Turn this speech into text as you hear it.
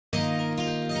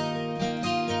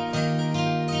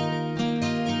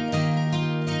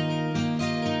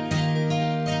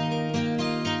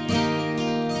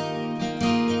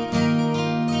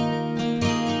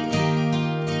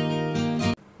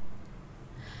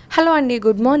Hello అండి,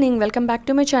 good morning. Welcome back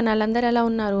to my channel. అందరు ఎలా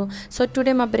ఉన్నారు? సో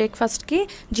టుడే మా బ్రేక్ఫాస్ట్కి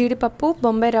జీడిపప్పు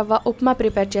బొంబాయి రవ్వ ఉప్మా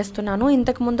ప్రిపేర్ చేస్తున్నాను.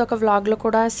 ఇంతకుముందు ఒక వ్లాగ్లో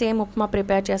కూడా సేమ్ ఉప్మా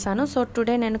ప్రిపేర్ చేశాను. సో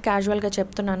టుడే నేను క్యాజువల్గా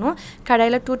చెప్తున్నాను.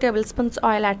 కడాయిలో 2 టేబుల్ స్పూన్స్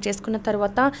ఆయిల్ యాడ్ చేసుకున్న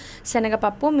తర్వాత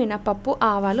శనగపప్పు, మినపప్పు,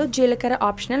 ఆవాలు, జీలకర్ర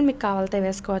ఆప్షనల్, మీకు కావాలితే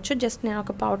వేసుకోవచ్చు. జస్ట్ నేను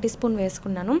ఒక 1/4 టీ స్పూన్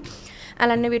వేసుకున్నాను.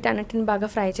 అలానే వీటన్నిటిని బాగా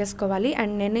ఫ్రై చేసుకోవాలి.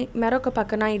 అండ్ నేను మరొక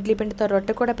పక్కన ఇడ్లీ పిండితో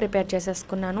రొట్టె కూడా ప్రిపేర్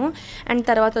చేసేసుకున్నాను. అండ్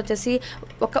తర్వాత వచ్చేసి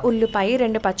ఒక ఉల్లిపాయ,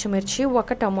 2 పచ్చిమిర్చి,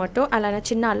 1 టమాటో, అలానే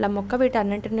చిన్న అల్లం ముక్క,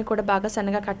 వీటన్నింటిని కూడా బాగా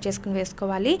సన్నగా కట్ చేసుకుని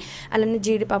వేసుకోవాలి. అలానే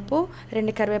జీడిపప్పు,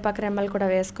 2 కరివేపాకు రెమ్మలు కూడా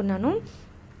వేసుకున్నాను.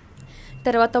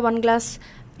 తర్వాత 1 glass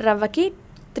రవ్వకి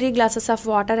 3 glasses of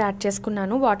water add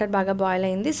చేసుకున్నాను. వాటర్ బాగా బాయిల్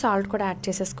అయింది. సాల్ట్ కూడా యాడ్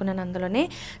చేసేసుకున్నాను అందులోనే.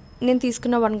 నేను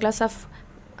తీసుకున్న 1 గ్లాస్ ఆఫ్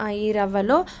ఈ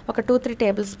రవ్వలో ఒక 2-3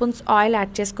 టేబుల్ స్పూన్స్ ఆయిల్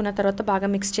యాడ్ చేసుకున్న తర్వాత బాగా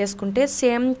మిక్స్ చేసుకుంటే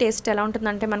సేమ్ టేస్ట్ ఎలా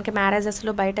ఉంటుందంటే మనకి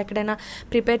మ్యారేజెస్లో బయట ఎక్కడైనా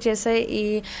ప్రిపేర్ చేసే ఈ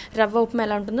రవ్వ ఉప్మా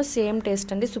ఎలా ఉంటుందో సేమ్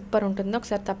టేస్ట్ అండి. సూపర్ ఉంటుంది.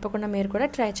 ఒకసారి తప్పకుండా మీరు కూడా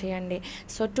ట్రై చేయండి.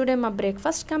 సో టుడే మా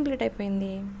బ్రేక్ఫాస్ట్ కంప్లీట్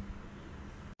అయిపోయింది.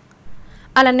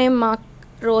 అలానే మా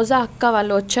రోజా అక్క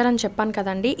వాళ్ళు వచ్చారని చెప్పాను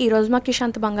కదండి. ఈరోజు మా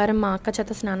కిషాంత్ బంగారం మా అక్క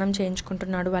చేత స్నానం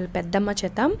చేయించుకుంటున్నాడు, వాళ్ళ పెద్దమ్మ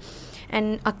చేత.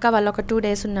 అండ్ అక్క వాళ్ళు ఒక 2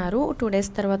 డేస్ ఉన్నారు. 2 డేస్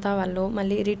తర్వాత వాళ్ళు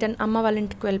మళ్ళీ రిటర్న్ అమ్మ వాళ్ళ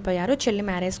ఇంటికి వెళ్ళిపోయారు చెల్లి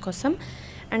మ్యారేజ్ కోసం.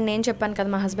 అండ్ నేను చెప్పాను కదా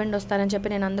మా హస్బెండ్ వస్తారని చెప్పి,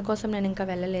 నేను అందుకోసం నేను ఇంకా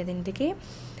వెళ్ళలేదు ఇంటికి.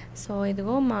 సో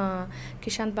ఇదిగో మా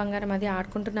కిషాంత్ బంగారం అది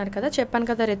ఆడుకుంటున్నారు కదా. చెప్పాను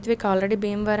కదా రిత్విక్ ఆల్రెడీ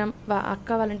భీమవరం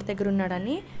అక్క వాళ్ళ ఇంటి దగ్గర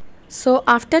ఉన్నాడని. సో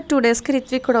ఆఫ్టర్ 2 డేస్కి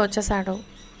రిత్విక్ కూడా వచ్చేసాడు.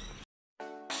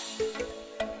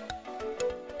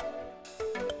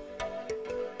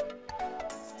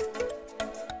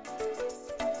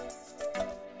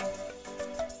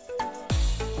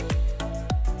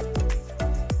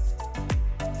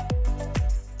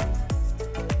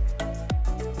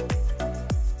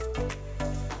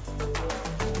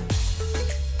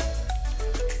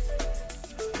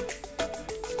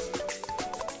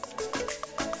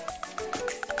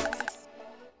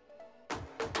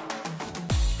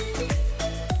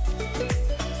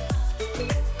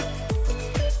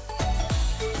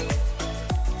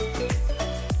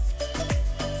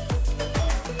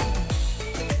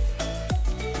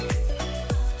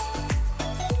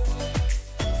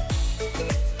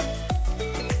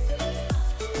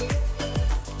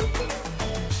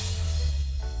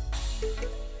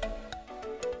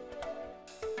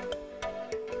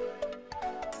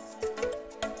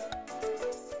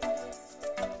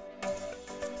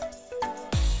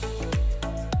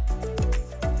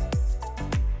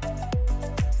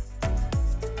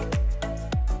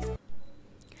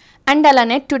 అండ్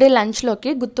అలానే టుడే లంచ్లోకి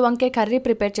గుత్తి వంకాయ కర్రీ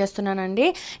ప్రిపేర్ చేస్తున్నానండి.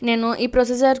 నేను ఈ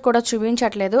ప్రొసీజర్ కూడా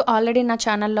చూపించట్లేదు, ఆల్రెడీ నా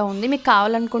ఛానల్లో ఉంది. మీకు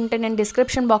కావాలనుకుంటే నేను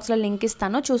డిస్క్రిప్షన్ బాక్స్లో లింక్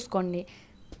ఇస్తాను, చూసుకోండి.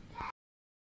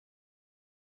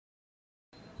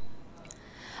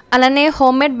 అలానే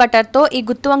హోమ్మేడ్ బటర్తో ఈ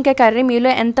గుత్తి వంకాయ కర్రీ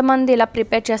మీలో ఎంతమంది ఇలా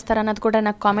ప్రిపేర్ చేస్తారన్నది కూడా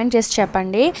నాకు కామెంట్ చేసి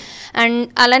చెప్పండి. అండ్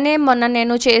అలానే మొన్న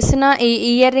నేను చేసిన ఈ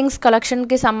ఇయర్ రింగ్స్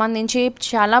కలెక్షన్కి సంబంధించి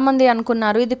చాలామంది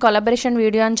అనుకున్నారు ఇది కొలాబరేషన్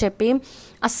వీడియో అని చెప్పి.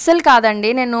 అస్సలు కాదండి.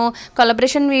 నేను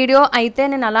కొలాబరేషన్ వీడియో అయితే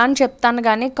నేను అలా అని చెప్తాను,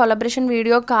 కానీ కొలాబరేషన్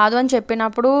వీడియో కాదు అని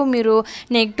చెప్పినప్పుడు మీరు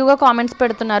నెగిటివ్గా కామెంట్స్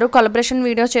పెడుతున్నారు. కొలాబరేషన్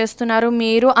వీడియో చేస్తున్నారు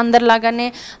మీరు, అందరిలాగానే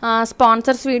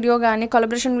స్పాన్సర్స్ వీడియో కానీ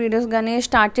కొలాబరేషన్ వీడియోస్ కానీ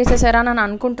స్టార్ట్ చేసేసారా అని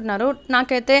అనుకుంటున్నారు.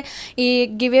 నాకైతే ఈ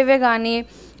గివ్ అవే కానీ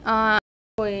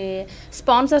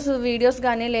స్పాన్సర్స్ వీడియోస్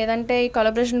కానీ లేదంటే ఈ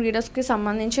కొలాబరేషన్ వీడియోస్కి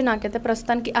సంబంధించి నాకైతే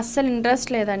ప్రస్తుతానికి అస్సలు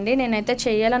ఇంట్రెస్ట్ లేదండి. నేనైతే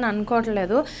చేయాలని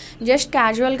అనుకోవట్లేదు. జస్ట్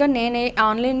క్యాజువల్గా నేను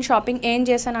ఆన్లైన్ షాపింగ్ ఏం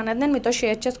చేశాను అనేది నేను మీతో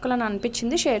షేర్ చేసుకోవాలని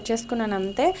అనిపించింది, షేర్ చేసుకున్నాను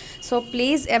అంతే. సో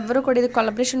ప్లీజ్ ఎవరు కూడా ఇది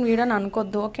కొలాబరేషన్ వీడియో అని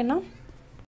అనుకోవద్దు, ఓకేనా?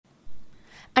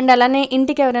 అండ్ అలానే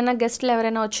ఇంటికి ఎవరైనా గెస్ట్లు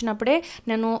ఎవరైనా వచ్చినప్పుడే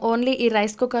నేను ఓన్లీ ఈ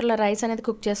రైస్ కుక్కర్లో రైస్ అనేది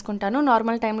కుక్ చేసుకుంటాను.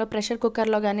 నార్మల్ టైంలో ప్రెషర్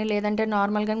కుక్కర్లో కానీ లేదంటే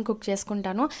నార్మల్గానే కుక్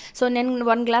చేసుకుంటాను. సో నేను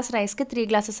 1 గ్లాస్ రైస్కి 3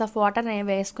 గ్లాసెస్ ఆఫ్ వాటర్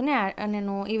వేసుకుని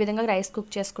నేను ఈ విధంగా రైస్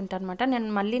కుక్ చేసుకుంటాను అనమాట.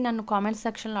 నేను మళ్ళీ నన్ను కామెంట్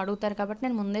సెక్షన్లో అడుగుతారు కాబట్టి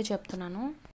నేను ముందే చెప్తున్నాను.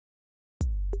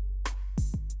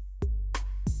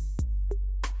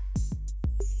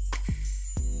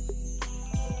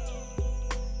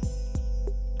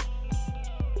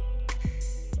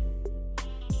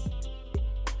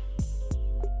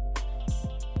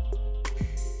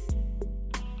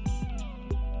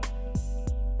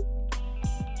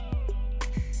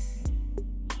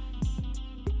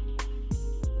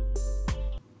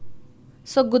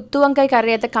 సో గుత్తు వంకాయ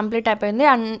కర్రీ అయితే కంప్లీట్ అయిపోయింది.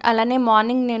 అండ్ అలానే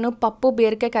మార్నింగ్ నేను పప్పు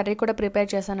బీరకాయ కర్రీ కూడా ప్రిపేర్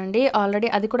చేశానండి. ఆల్రెడీ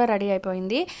అది కూడా రెడీ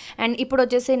అయిపోయింది. అండ్ ఇప్పుడు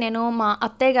వచ్చేసి నేను మా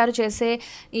అత్తయ్య గారు చేసే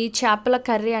ఈ చేపల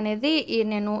కర్రీ అనేది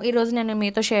ఈరోజు నేను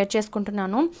మీతో షేర్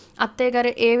చేసుకుంటున్నాను. అత్తయ్య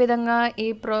గారు ఏ విధంగా ఈ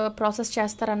ప్రాసెస్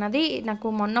చేస్తారన్నది నాకు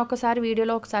మొన్న ఒకసారి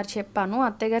వీడియోలో ఒకసారి చెప్పాను.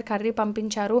 అత్తయ్య గారు కర్రీ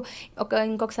పంపించారు,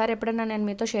 ఇంకొకసారి ఎప్పుడైనా నేను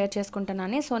మీతో షేర్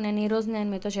చేసుకుంటున్నాను. సో ఈరోజు నేను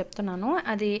మీతో చెప్తున్నాను.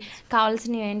 అది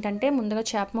కావాల్సినవి ఏంటంటే ముందుగా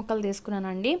చేప ముక్కలు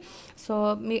తీసుకున్నానండి. సో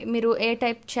మీరు ఏ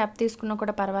టైప్ చేప తీసుకున్నా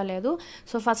కూడా పర్వాలేదు.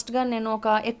 సో ఫస్ట్గా నేను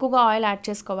ఎక్కువగా ఆయిల్ యాడ్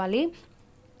చేసుకోవాలి.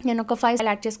 నేను ఒక 5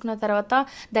 యాడ్ చేసుకున్న తర్వాత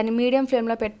దాన్ని మీడియం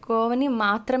ఫ్లేమ్లో పెట్టుకొని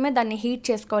మాత్రమే దాన్ని హీట్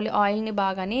చేసుకోవాలి. ఆయిల్ని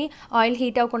బాగాని ఆయిల్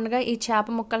హీట్ అవ్వకుండా ఈ చేప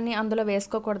ముక్కల్ని అందులో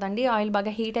వేసుకోకూడదండి. ఆయిల్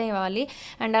బాగా హీట్ అవ్వాలి.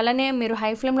 అండ్ అలానే మీరు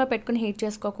హై ఫ్లేమ్లో పెట్టుకుని హీట్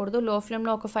చేసుకోకూడదు. లో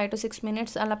ఫ్లేమ్లో ఒక 5 to 6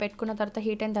 minutes అలా పెట్టుకున్న తర్వాత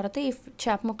హీట్ అయిన తర్వాత ఈ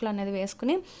చేప ముక్కలు అనేది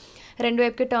వేసుకుని రెండు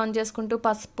వైపుకి టర్న్ చేసుకుంటూ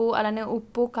పసుపు అలానే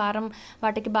ఉప్పు కారం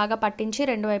వాటికి బాగా పట్టించి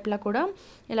రెండు వైపులా కూడా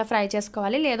ఇలా ఫ్రై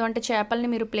చేసుకోవాలి. లేదు అంటే చేపల్ని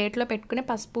మీరు ప్లేట్లో పెట్టుకుని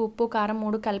పసుపు ఉప్పు కారం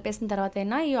 3 కలిపేసిన తర్వాత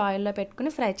అయినా ఈ ఆయిల్లో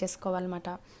పెట్టుకుని ఫ్రై చేసుకోవాలన్నమాట.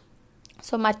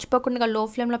 సో మర్చిపోకుండా లో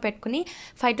ఫ్లేమ్లో పెట్టుకుని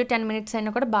 5 to 10 minutes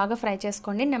అయినా కూడా బాగా ఫ్రై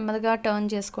చేసుకోండి. నెమ్మదిగా టర్న్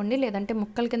చేసుకోండి, లేదంటే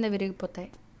ముక్కల కింద విరిగిపోతాయి.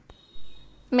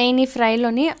 మెయిన్ ఈ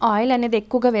ఫ్రైలోని ఆయిల్ అనేది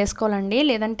ఎక్కువగా వేసుకోవాలండి,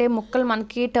 లేదంటే ముక్కలు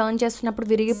మనకి టర్న్ చేస్తున్నప్పుడు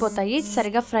విరిగిపోతాయి,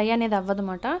 సరిగా ఫ్రై అనేది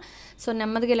అవ్వదన్నమాట. సో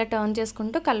నెమ్మదిగా ఇలా టర్న్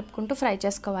చేసుకుంటూ కలుపుకుంటూ ఫ్రై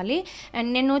చేసుకోవాలి.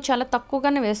 అండ్ నేను చాలా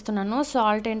తక్కువగానే వేస్తున్నాను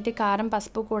సాల్ట్ ఏంటి కారం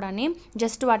పసుపు కూడాని.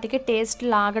 జస్ట్ వాటికి టేస్ట్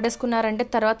లాగడేసుకున్నారంటే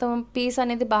తర్వాత పీస్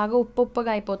అనేది బాగా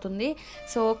ఉప్పుగా అయిపోతుంది.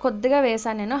 సో కొద్దిగా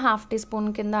వేసాను నేను, 1/2 teaspoon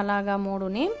కింద అలాగా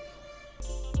 3ని.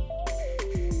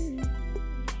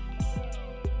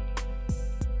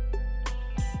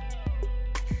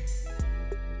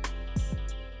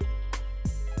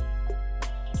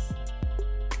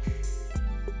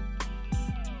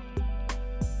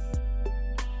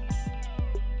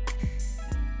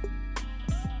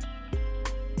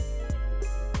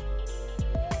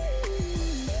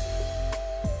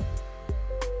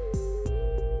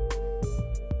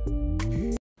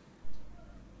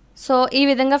 సో ఈ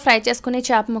విధంగా ఫ్రై చేసుకుని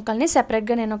చేప ముక్కల్ని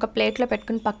సెపరేట్గా నేను ఒక ప్లేట్లో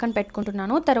పెట్టుకుని పక్కన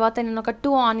పెట్టుకుంటున్నాను. తర్వాత నేను ఒక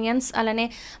 2 onions అలానే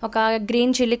ఒక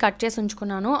గ్రీన్ చిల్లీ కట్ చేసి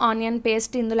ఉంచుకున్నాను. ఆనియన్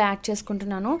పేస్ట్ ఇందులో యాడ్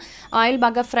చేసుకుంటున్నాను. ఆయిల్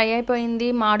బాగా ఫ్రై అయిపోయింది,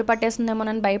 మాడు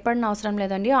పట్టేస్తుందేమోనని భయపడిన అవసరం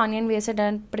లేదండి. ఆనియన్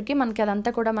వేసేటప్పటికి మనకి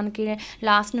అదంతా కూడా మనకి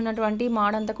లాస్ట్ ఉన్నటువంటి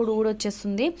మాడంతా కూడా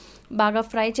ఊడొచ్చేస్తుంది. బాగా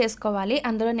ఫ్రై చేసుకోవాలి.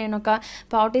 అందులో నేను ఒక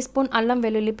 1/2 teaspoon అల్లం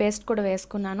వెల్లుల్లి పేస్ట్ కూడా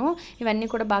వేసుకున్నాను. ఇవన్నీ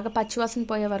కూడా బాగా పచ్చివాసన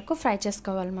పోయే వరకు ఫ్రై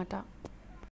చేసుకోవాలన్నమాట.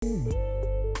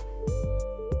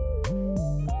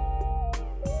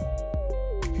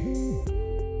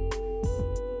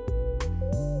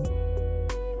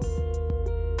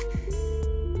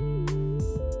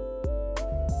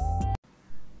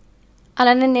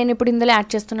 అలానే నేను ఇప్పుడు ఇందులో యాడ్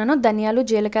చేస్తున్నాను ధనియాలు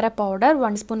జీలకర్ర పౌడర్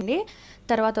 1 స్పూన్,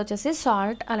 తర్వాత వచ్చేసి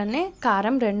సాల్ట్ అలానే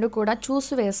కారం 2 కూడా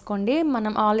చూసి వేసుకోండి.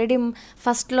 మనం ఆల్రెడీ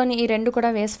ఫస్ట్లోని ఈ 2 కూడా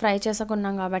వేసి ఫ్రై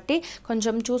చేసుకున్నాం కాబట్టి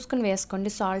కొంచెం చూసుకుని వేసుకోండి.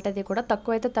 సాల్ట్ అది కూడా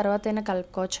తక్కువైతే తర్వాత అయినా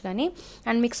కలుపుకోవచ్చు కానీ.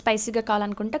 అండ్ మీకు స్పైసీగా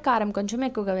కావాలనుకుంటే కారం కొంచెం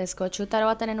ఎక్కువగా వేసుకోవచ్చు.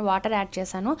 తర్వాత నేను వాటర్ యాడ్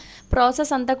చేశాను.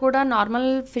 ప్రాసెస్ అంతా కూడా normal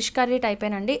fish curry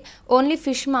టైపేనండి. Only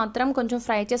fish మాత్రం కొంచెం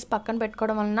ఫ్రై చేసి పక్కన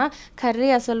పెట్టుకోవడం వలన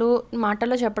కర్రీ అసలు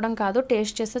మాటల్లో చెప్పడం కాదు,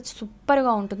 టేస్ట్ చేస్తే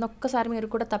సూపర్గా ఉంటుంది. ఒక్కసారి మీరు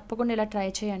కూడా తప్పకుండా ఇలా ట్రై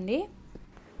చేయండి.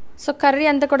 సో కర్రీ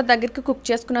అంతా కూడా దగ్గరికి కుక్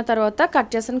చేసుకున్న తర్వాత కట్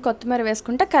చేసిన కొత్తిమీర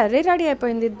వేసుకుంటే కర్రీ రెడీ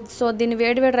అయిపోయింది. సో దీన్ని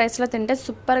వేడి రైస్లో తింటే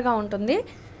సూపర్గా ఉంటుంది.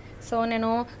 సో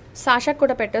నేను సాషాకు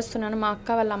కూడా పెట్టేస్తున్నాను మా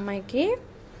అక్క వాళ్ళ అమ్మాయికి.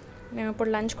 మేము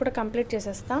ఇప్పుడు లంచ్ కూడా కంప్లీట్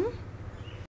చేసేస్తాం.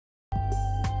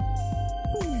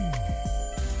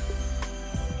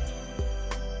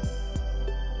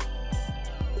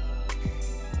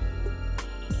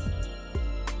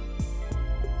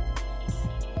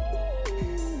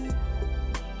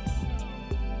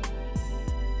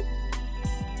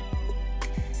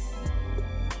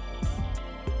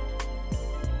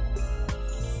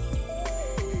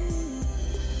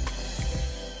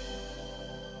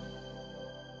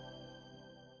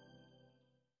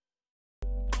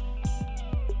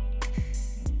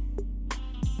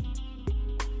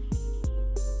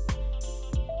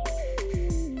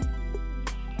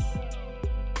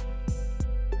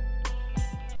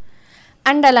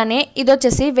 అండ్ అలానే ఇది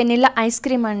వచ్చేసి వెనిలా ఐస్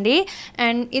క్రీమ్ అండి.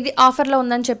 అండ్ ఇది ఆఫర్లో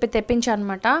ఉందని చెప్పి తెప్పించాను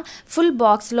అనమాట. ఫుల్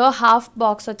బాక్స్లో హాఫ్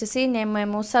బాక్స్ వచ్చేసి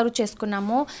మేము సర్వ్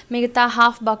చేసుకున్నాము. మిగతా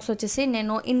హాఫ్ బాక్స్ వచ్చేసి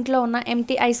నేను ఇంట్లో ఉన్న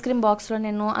ఎంటీ ఐస్ క్రీమ్ బాక్స్లో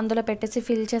నేను అందులో పెట్టేసి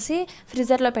ఫిల్ చేసి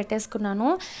ఫ్రీజర్లో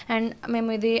పెట్టేసుకున్నాను. అండ్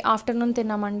మేము ఇది ఆఫ్టర్నూన్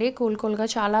తిన్నామండి, కూల్గా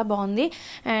చాలా బాగుంది.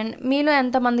 అండ్ మీలో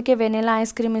ఎంతమందికి వెనిలా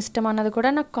ఐస్ క్రీమ్ ఇష్టం అన్నది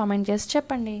కూడా నాకు కామెంట్ చేసి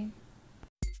చెప్పండి.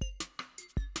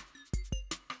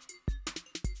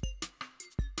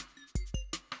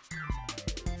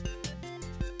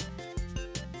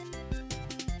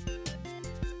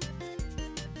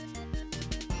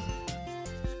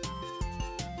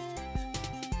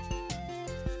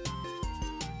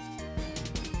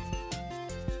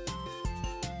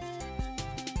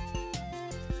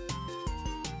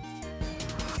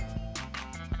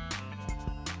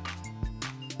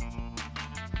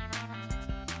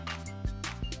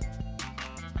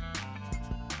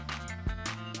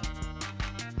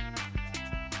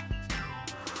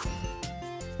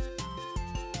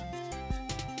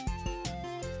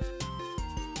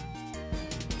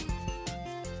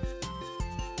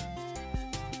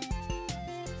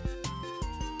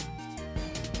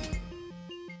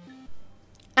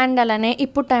 అండ్ అలానే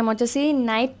ఇప్పుడు టైం వచ్చేసి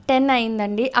నైట్ 10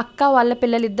 అయిందండి. అక్క వాళ్ళ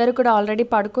పిల్లలు ఇద్దరు కూడా ఆల్రెడీ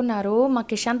పడుకున్నారు. మా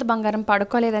కిషాంత్ బంగారం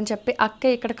పడుకోలేదని చెప్పి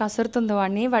అక్క ఇక్కడ కసురుతుంది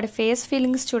వాడిని. వాడి ఫేస్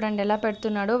ఫీలింగ్స్ చూడండి ఎలా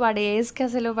పెడుతున్నాడు. వాడి ఏజ్కి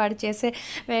అసలు వాడు చేసే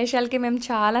వేషాలకి మేము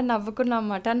చాలా నవ్వుకున్నాం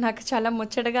అన్నమాట. నాకు చాలా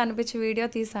ముచ్చటగా అనిపించి వీడియో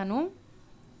తీశాను.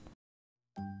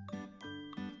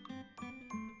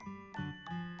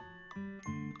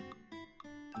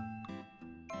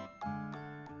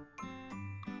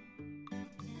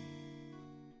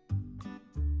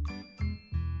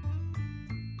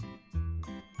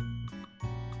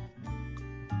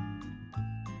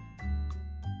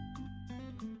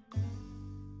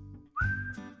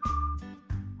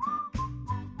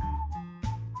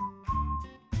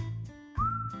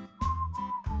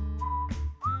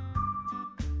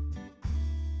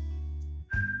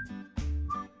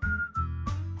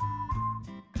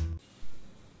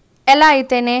 ఎలా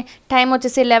అయితేనే టైం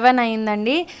వచ్చేసి 11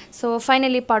 అయిందండి. సో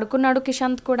ఫైనలీ పడుకున్నాడు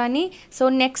కిషాంత్ కూడాని. సో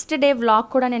నెక్స్ట్ డే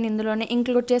వ్లాగ్ కూడా నేను ఇందులోనే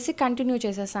ఇంక్లూడ్ చేసి కంటిన్యూ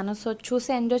చేసేసాను. సో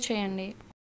చూసి ఎంజాయ్ చేయండి.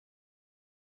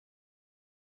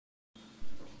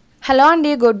 హలో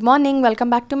అండి, good morning,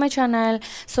 welcome back to my channel.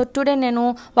 So today నేను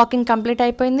వాకింగ్ కంప్లీట్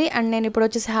అయిపోయింది అండ్ నేను ఇప్పుడు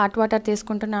వచ్చేసి హాట్ వాటర్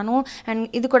తీసుకుంటున్నాను. అండ్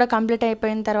ఇది కూడా కంప్లీట్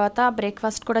అయిపోయిన తర్వాత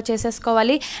బ్రేక్ఫాస్ట్ కూడా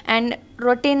చేసేసుకోవాలి. And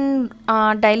routine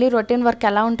daily routine work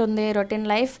ఎలా ఉంటుంది, రొటీన్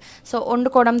లైఫ్. సో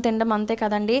వండుకోవడం తినడం అంతే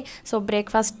కదండి. సో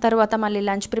బ్రేక్ఫాస్ట్ తర్వాత మళ్ళీ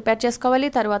లంచ్ ప్రిపేర్ చేసుకోవాలి,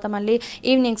 తర్వాత మళ్ళీ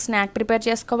ఈవినింగ్ స్నాక్ ప్రిపేర్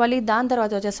చేసుకోవాలి, దాని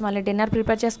తర్వాత వచ్చేసి మళ్ళీ డిన్నర్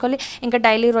ప్రిపేర్ చేసుకోవాలి. ఇంకా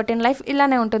డైలీ రొటీన్ లైఫ్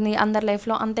ఇలానే ఉంటుంది అందరి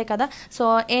లైఫ్లో, అంతే కదా. సో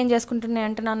ఏం చేసుకుంటున్నాయి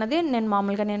అంటున్నా అన్నది నేను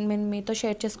మామూలుగా నేను మీతో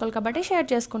షేర్ చేసుకోవాలి కాబట్టి షేర్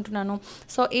చేసుకుంటున్నాను.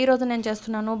 సో ఈరోజు నేను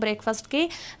చేస్తున్నాను బ్రేక్ఫాస్ట్కి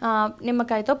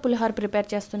నిమ్మకాయతో పులిహోర ప్రిపేర్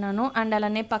చేస్తున్నాను. అండ్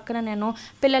అలానే పక్కన నేను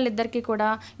పిల్లలిద్దరికీ కూడా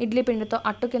ఇడ్లీ పిండితో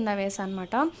అట్టు కింద వేసాను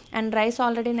అనమాట. అండ్ రైస్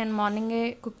ఆల్రెడీ నేను మార్నింగే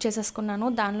కుక్ చేసేసుకున్నాను.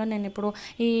 దానిలో నేను ఇప్పుడు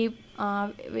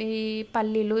ఈ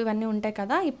పల్లీలు ఇవన్నీ ఉంటాయి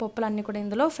కదా, ఈ పప్పులన్నీ కూడా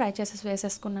ఇందులో ఫ్రై చేసేసి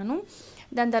వేసేసుకున్నాను.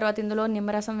 దాని తర్వాత ఇందులో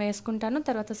నిమ్మరసం వేసుకుంటాను,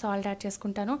 తర్వాత సాల్ట్ యాడ్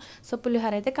చేసుకుంటాను. సో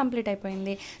పులిహోర అయితే కంప్లీట్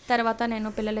అయిపోయింది. తర్వాత నేను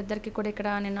పిల్లలిద్దరికీ కూడా ఇక్కడ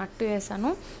నేను అట్టు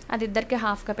వేసాను, అది ఇద్దరికి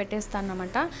హాఫ్గా పెట్టేస్తాను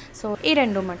అన్నమాట. సో ఈ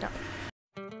రెండు అన్నమాట.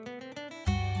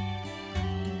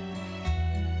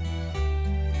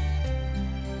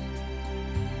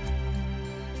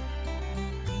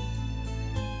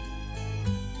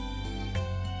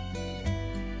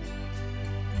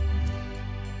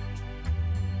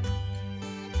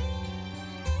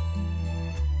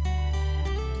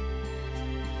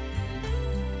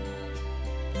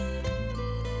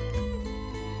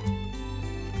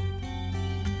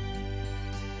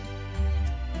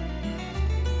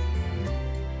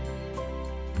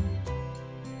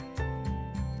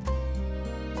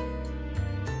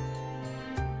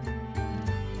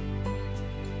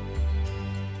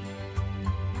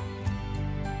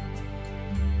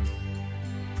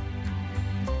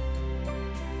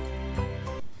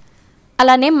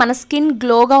 అలానే మన స్కిన్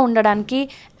గ్లోగా ఉండడానికి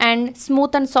అండ్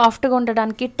స్మూత్ అండ్ సాఫ్ట్గా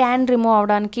ఉండడానికి, ట్యాన్ రిమూవ్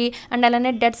అవడానికి అండ్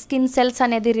అలానే డెడ్ స్కిన్ సెల్స్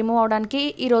అనేది రిమూవ్ అవడానికి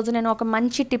ఈరోజు నేను ఒక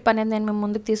మంచి టిప్ అనేది నేను మేము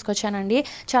ముందుకు తీసుకొచ్చానండి.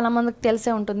 చాలామందికి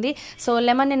తెలిసే ఉంటుంది. సో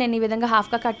లెమన్ని నేను ఈ విధంగా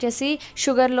హాఫ్గా కట్ చేసి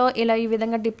షుగర్లో ఇలా ఈ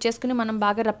విధంగా డిప్ చేసుకుని మనం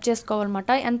బాగా రబ్ చేసుకోవాలన్నమాట.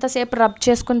 ఎంతసేపు రబ్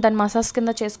చేసుకుని దాన్ని మసాజ్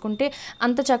కింద చేసుకుంటే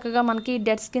అంత చక్కగా మనకి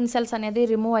డెడ్ స్కిన్ సెల్స్ అనేది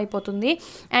రిమూవ్ అయిపోతుంది.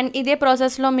 అండ్ ఇదే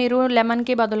ప్రాసెస్లో మీరు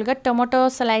లెమన్కి బదులుగా టొమాటో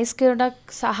స్లైస్ కూడా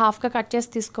హాఫ్గా కట్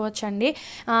చేసి తీసుకోవచ్చండి.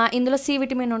 ఇందులో సి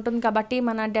విటమిన్ ఉంటుంది కాబట్టి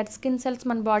మన డెడ్ స్కిన్ సెల్స్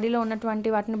మన బాడీలో ఉన్నటువంటి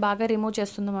వాటిని బాగా రిమూవ్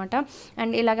చేస్తుంది అన్నమాట.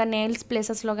 అండ్ ఇలాగ నెయిల్స్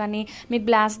ప్లేసెస్లో కానీ మీకు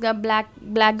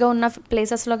బ్లాక్గా ఉన్న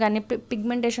ప్లేసెస్లో కానీ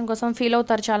పిగ్మెంటేషన్ కోసం ఫీల్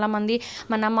అవుతారు చాలామంది.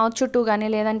 మన మౌత్ చుట్టూ కానీ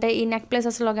లేదంటే ఈ నెక్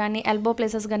ప్లేసెస్లో కానీ ఎల్బో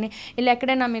ప్లేసెస్ కానీ ఇలా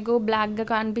ఎక్కడైనా మీకు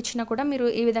బ్లాక్గా అనిపించినా కూడా మీరు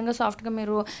ఈ విధంగా సాఫ్ట్గా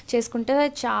మీరు చేసుకుంటే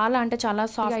చాలా అంటే చాలా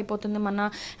సాఫ్ట్ అయిపోతుంది. మన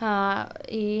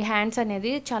ఈ హ్యాండ్స్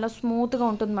అనేది చాలా స్మూత్గా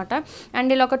ఉంటుంది అన్నమాట.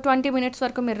 అండ్ ఇలా ఒక 20 మినిట్స్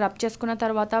వరకు మీరు రబ్ చేసుకున్న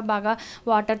తర్వాత బాగా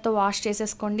వాటర్తో వాష్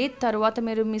చేసేసుకోండి. తర్వాత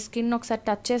మీరు మీ స్కిన్ ఒకసారి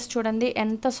టచ్ చేసి చూడండి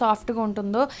ఎంత సాఫ్ట్గా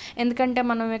ఉంటుందో. ఎందుకంటే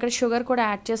మనం ఇక్కడ షుగర్ కూడా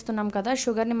యాడ్ చేస్తున్నాం కదా,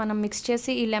 షుగర్ని మనం మిక్స్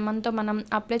చేసి ఈ లెమన్తో మనం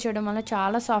అప్లై చేయడం వల్ల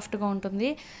చాలా సాఫ్ట్గా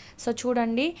ఉంటుంది. సో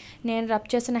చూడండి, నేను రబ్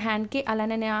చేసిన హ్యాండ్కి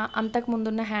అలానే అంతకు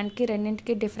ముందున్న హ్యాండ్కి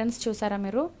రెండింటికి డిఫరెన్స్ చూసారా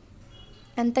మీరు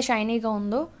ఎంత షైనీగా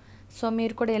ఉందో. సో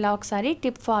మీరు కూడా ఇలా ఒకసారి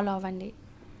టిప్ ఫాలో అవ్వండి.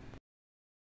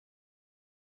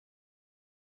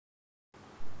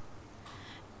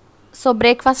 సో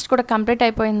బ్రేక్ఫాస్ట్ కూడా కంప్లీట్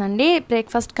అయిపోయిందండి.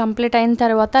 బ్రేక్ఫాస్ట్ కంప్లీట్ అయిన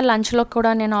తర్వాత లంచ్లో కూడా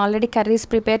నేను ఆల్రెడీ కర్రీస్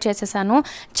ప్రిపేర్ చేసేసాను.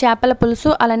 చేపల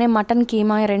పులుసు అలానే మటన్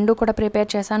కీమా రెండు కూడా ప్రిపేర్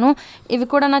చేశాను. ఇవి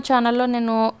కూడా నా ఛానల్లో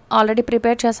నేను ఆల్రెడీ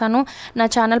ప్రిపేర్ చేశాను. నా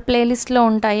ఛానల్ ప్లేలిస్ట్లో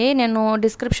ఉంటాయి, నేను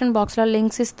డిస్క్రిప్షన్ బాక్స్లో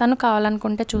లింక్స్ ఇస్తాను,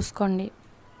 కావాలనుకుంటే చూసుకోండి.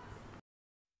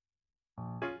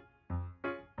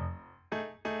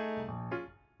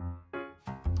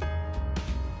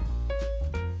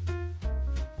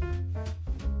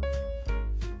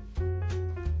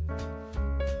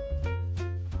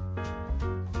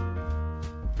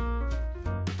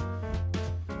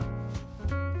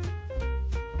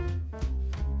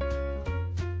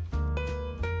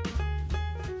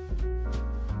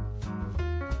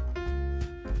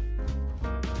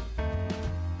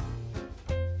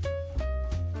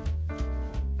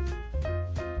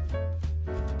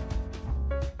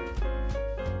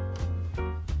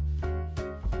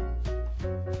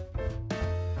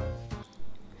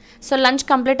 సో లంచ్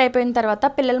కంప్లీట్ అయిపోయిన తర్వాత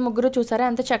పిల్లలు ముగ్గురు చూసారా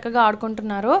ఎంత చక్కగా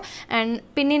ఆడుకుంటున్నారు. అండ్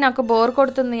పిన్ని నాకు బోర్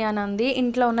కొడుతుంది అని అంది.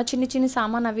 ఇంట్లో ఉన్న చిన్ని చిన్ని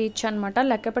సామాన్ అవి ఇచ్చానమాట,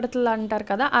 లెక్క పెడతలు అంటారు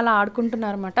కదా, అలా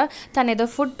ఆడుకుంటున్నారు అనమాట. తను ఏదో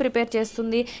ఫుడ్ ప్రిపేర్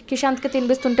చేస్తుంది. కిషాంత్కి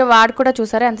తినిపిస్తుంటే వాడు కూడా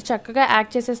చూసారా ఎంత చక్కగా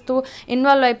యాక్ట్ చేసేస్తూ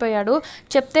ఇన్వాల్వ్ అయిపోయాడు.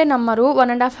 చెప్తే నమ్మరు,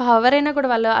 1.5 hours అయినా కూడా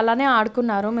వాళ్ళు అలానే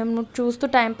ఆడుకున్నారు. మేము చూస్తూ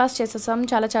టైంపాస్ చేసేసాం,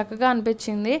 చాలా చక్కగా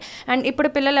అనిపించింది. అండ్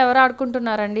ఇప్పుడు పిల్లలు ఎవరు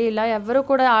ఆడుకుంటున్నారండి ఇలా? ఎవరు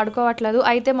కూడా ఆడుకోవట్లేదు,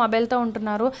 అయితే మొబైల్తో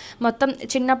ఉంటున్నారు. మొత్తం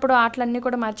చిన్నప్పుడు ఆటలన్నీ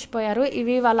కూడా మర్చిపోయారు.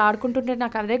 ఇవి వాళ్ళు ఆడుకుంటుంటే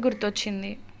నాకు అదే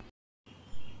గుర్తొచ్చింది.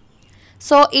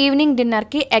 సో ఈవినింగ్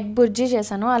డిన్నర్కి ఎగ్ బుర్జీ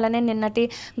చేశాను, అలానే నిన్నటి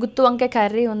గుత్తి వంకాయ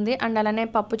కర్రీ ఉంది, అండ్ అలానే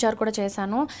పప్పుచారు కూడా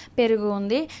చేశాను, పెరుగు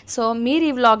ఉంది. సో మీరు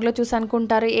ఈ వ్లాగ్లో చూసి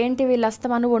అనుకుంటారు ఏంటి వీళ్ళు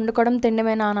అస్తమాను వండుకోవడం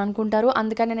తిండమేనా అని అనుకుంటారు.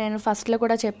 అందుకని నేను ఫస్ట్లో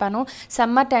కూడా చెప్పాను,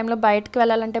 సమ్మర్ టైంలో బయటకు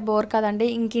వెళ్ళాలంటే బోర్ కదండి,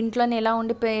 ఇంక ఇంట్లోనే ఇలా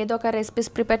ఉండి ఏదో ఒక రెసిపీస్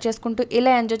ప్రిపేర్ చేసుకుంటూ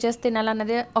ఇలా ఎంజాయ్ చేసి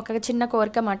తినాలన్నది ఒక చిన్న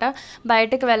కోరిక అన్నమాట.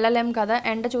 బయటకు వెళ్ళలేం కదా,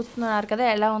 ఎండ చూస్తున్నారు కదా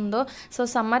ఎలా ఉందో. సో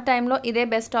సమ్మర్ టైంలో ఇదే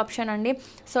బెస్ట్ ఆప్షన్ అండి.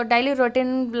 సో డైలీ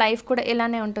రొటీన్ లైఫ్ కూడా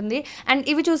ఇలానే ఉంటుంది. అండ్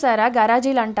ఇవి చూసారా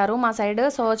గరాజీలు అంటారు మా సైడ్.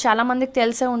 సో చాలామందికి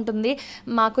తెలిసే ఉంటుంది,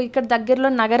 మాకు ఇక్కడ దగ్గరలో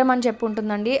నగరం అని చెప్పి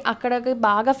ఉంటుందండి, అక్కడికి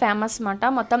బాగా ఫేమస్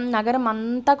అన్నమాట. మొత్తం నగరం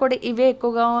అంతా కూడా ఇవే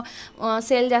ఎక్కువగా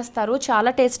సేల్ చేస్తారు,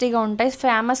 చాలా టేస్టీగా ఉంటాయి.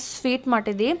 ఫేమస్ స్వీట్ మాట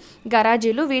ఇది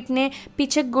గరాజీలు. వీటిని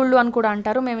పిచెక్ గుళ్ళు అని కూడా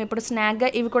అంటారు. మేము ఇప్పుడు స్నాక్గా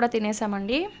ఇవి కూడా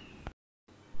తినేసామండి.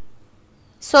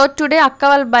 సో టుడే అక్క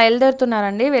వాళ్ళు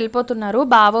బయలుదేరుతున్నారండి, వెళ్ళిపోతున్నారు.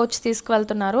 బావ వచ్చి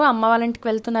తీసుకువెళ్తున్నారు, అమ్మ వాళ్ళ ఇంటికి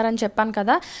వెళ్తున్నారని చెప్పాను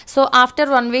కదా. సో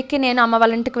ఆఫ్టర్ 1 weekకి నేను అమ్మ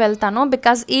వాళ్ళ ఇంటికి వెళ్తాను,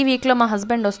 బికాజ్ ఈ వీక్లో మా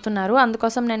హస్బెండ్ వస్తున్నారు,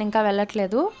 అందుకోసం నేను ఇంకా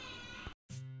వెళ్ళట్లేదు.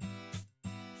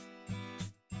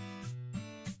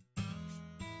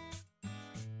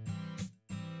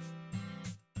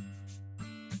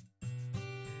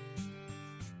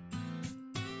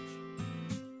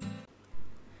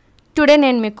 టుడే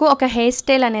నేను మీకు ఒక హెయిర్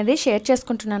స్టైల్ అనేది షేర్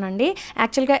చేసుకుంటున్నానండి.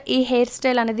 యాక్చువల్గా ఈ హెయిర్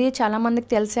స్టైల్ అనేది చాలామందికి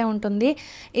తెలిసే ఉంటుంది.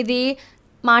 ఇది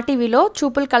మా టీవీలో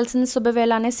చూపులు కలిసిన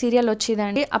శుభవేళ అనే సీరియల్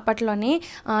వచ్చేదండి అప్పట్లోని.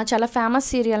 చాలా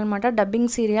ఫేమస్ సీరియల్ అనమాట,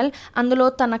 డబ్బింగ్ సీరియల్. అందులో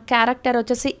తన క్యారెక్టర్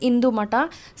వచ్చేసి ఇందు అన్నమాట.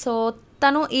 సో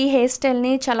తను ఈ హెయిర్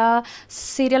స్టైల్ని చాలా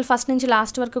సీరియల్ ఫస్ట్ నుంచి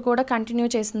లాస్ట్ వరకు కూడా కంటిన్యూ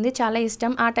చేసింది, చాలా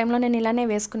ఇష్టం. ఆ టైంలో నేను ఇలానే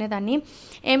వేసుకునేదాన్ని.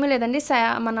 ఏమీ లేదండి,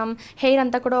 మనం హెయిర్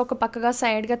అంతా కూడా ఒక పక్కగా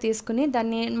సైడ్గా తీసుకుని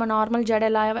దాన్ని మన నార్మల్ జడ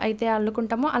ఎలా అయితే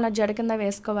అల్లుకుంటామో అలా జడ కింద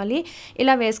వేసుకోవాలి.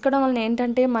 ఇలా వేసుకోవడం వలన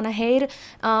ఏంటంటే మన హెయిర్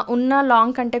ఉన్న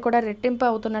లాంగ్ కంటే కూడా రెట్టింపు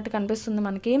అవుతున్నట్టు కనిపిస్తుంది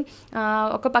మనకి.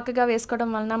 ఒక పక్కగా వేసుకోవడం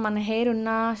వలన మన హెయిర్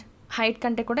ఉన్న హైట్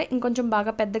కంటే కూడా ఇంకొంచెం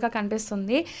బాగా పెద్దగా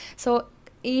కనిపిస్తుంది. సో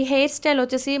ఈ హెయిర్ స్టైల్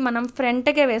వచ్చేసి మనం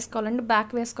ఫ్రంట్కే వేసుకోవాలండి,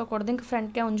 బ్యాక్ వేసుకోకూడదు, ఇంకా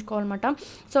ఫ్రంట్కే ఉంచుకోవాలన్నమాట.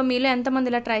 సో మీలో ఎంతమంది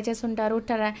ఇలా ట్రై చేసి ఉంటారు?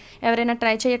 ఎవరైనా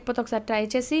ట్రై చేయకపోతే ఒకసారి ట్రై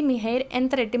చేసి మీ హెయిర్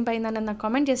ఎంత రెట్టింపు అయిందనేది నాకు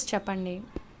కామెంట్ చేసి చెప్పండి.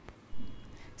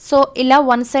 సో ఇలా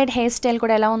 1 side హెయిర్ స్టైల్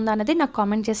కూడా ఎలా ఉందన్నది నాకు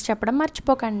కామెంట్ చేసి చెప్పడం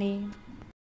మర్చిపోకండి.